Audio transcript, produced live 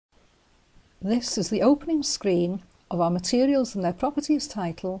This is the opening screen of our Materials and Their Properties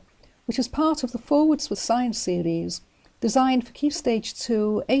title, which is part of the Forwards with Science series, designed for Key Stage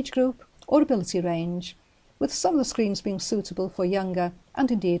 2 age group or ability range, with some of the screens being suitable for younger and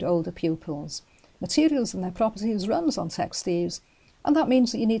indeed older pupils. Materials and Their Properties runs on TextEase, and that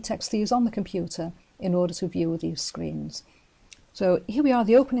means that you need TextEase on the computer in order to view these screens. So here we are,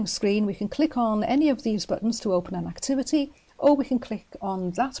 the opening screen. We can click on any of these buttons to open an activity, or we can click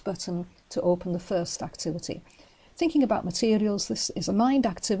on that button to open the first activity. Thinking about materials, this is a mind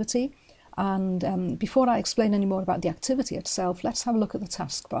activity, and before I explain any more about the activity itself, let's have a look at the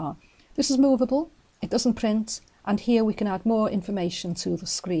taskbar. This is movable, it doesn't print, and here we can add more information to the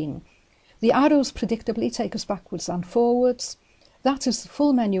screen. The arrows predictably take us backwards and forwards. That is the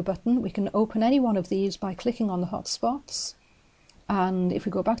full menu button. We can open any one of these by clicking on the hotspots, and if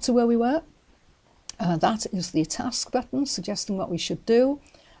we go back to where we were, that is the task button suggesting what we should do,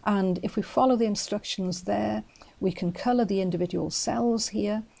 and if we follow the instructions there, we can colour the individual cells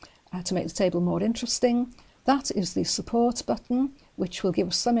here to make the table more interesting. That is the support button, which will give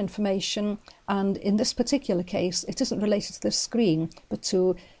us some information, and in this particular case it isn't related to this screen but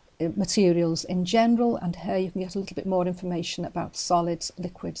to materials in general, and here you can get a little bit more information about solids,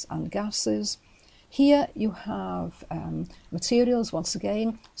 liquids and gases. Here you have materials, once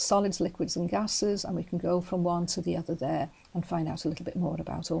again, solids, liquids and gases, and we can go from one to the other there and find out a little bit more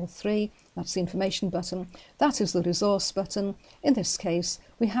about all three. That's the information button. That is the resource button. In this case,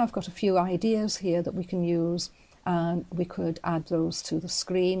 we have got a few ideas here that we can use, and we could add those to the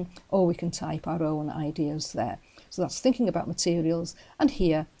screen, or we can type our own ideas there. So that's thinking about materials, and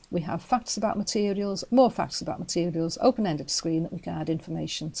here we have facts about materials, more facts about materials, open-ended screen that we can add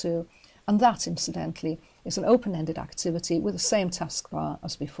information to. And that, incidentally, is an open-ended activity with the same taskbar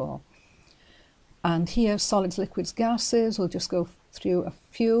as before. And here, solids, liquids, gases, we'll just go through a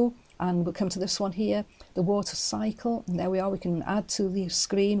few, and we'll come to this one here, the water cycle. And there we are, we can add to the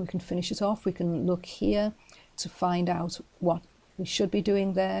screen, we can finish it off, we can look here to find out what we should be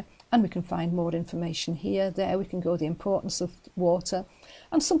doing there, and we can find more information here. There we can go the importance of water,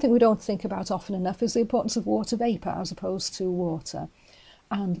 and something we don't think about often enough is the importance of water vapour as opposed to water.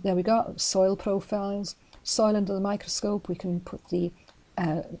 And there we go, soil profiles, soil under the microscope. We can put the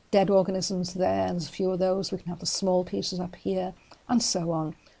dead organisms there, there's a few of those. We can have the small pieces up here, and so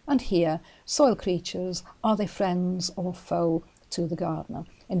on. And here, soil creatures, are they friends or foe to the gardener?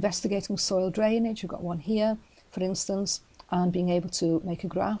 Investigating soil drainage, we've got one here, for instance, and being able to make a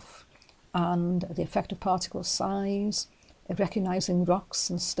graph, and the effect of particle size, recognising rocks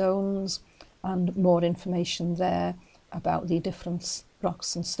and stones, and more information there about the different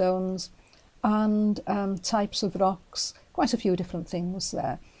rocks and stones, and types of rocks, quite a few different things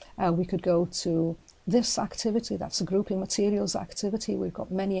there. We could go to this activity, that's a grouping materials activity. We've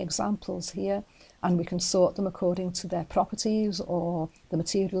got many examples here, and we can sort them according to their properties or the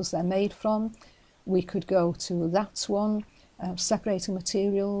materials they're made from. We could go to that one, separating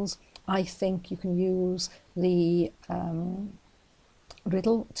materials. I think you can use the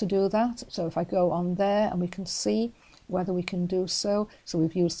riddle to do that. So if I go on there, and we can see whether we can do so. So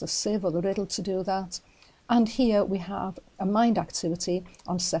we've used the sieve or the riddle to do that. And here we have a mind activity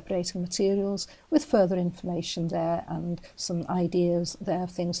on separating materials with further information there and some ideas there,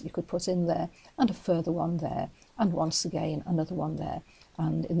 things that you could put in there, and a further one there, and once again another one there.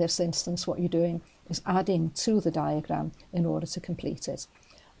 And in this instance what you're doing is adding to the diagram in order to complete it.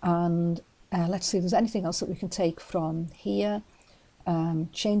 And let's see if there's anything else that we can take from here.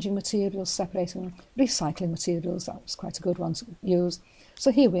 Changing materials, separating, recycling materials, that was quite a good one to use.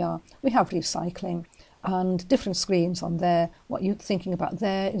 So here we are, we have recycling and different screens on there. What you're thinking about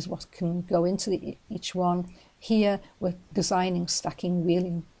there is what can go into each one. Here we're designing stacking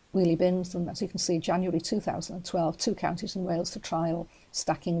wheelie bins, and as you can see, January 2012, 2 counties in Wales to trial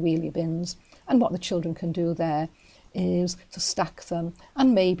stacking wheelie bins, and what the children can do there is to stack them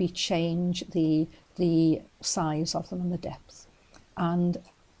and maybe change the size of them and the depth. And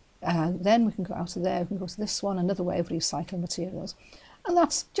then we can go out of there, we can go to this one, another way of recycling materials. And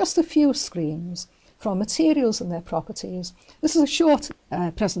that's just a few screens from Materials and Their Properties. This is a short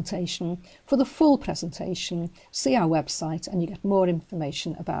presentation. For the full presentation, see our website and you get more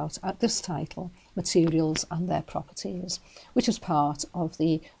information about, at this title, Materials and Their Properties, which is part of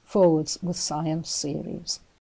the Forwards with Science series.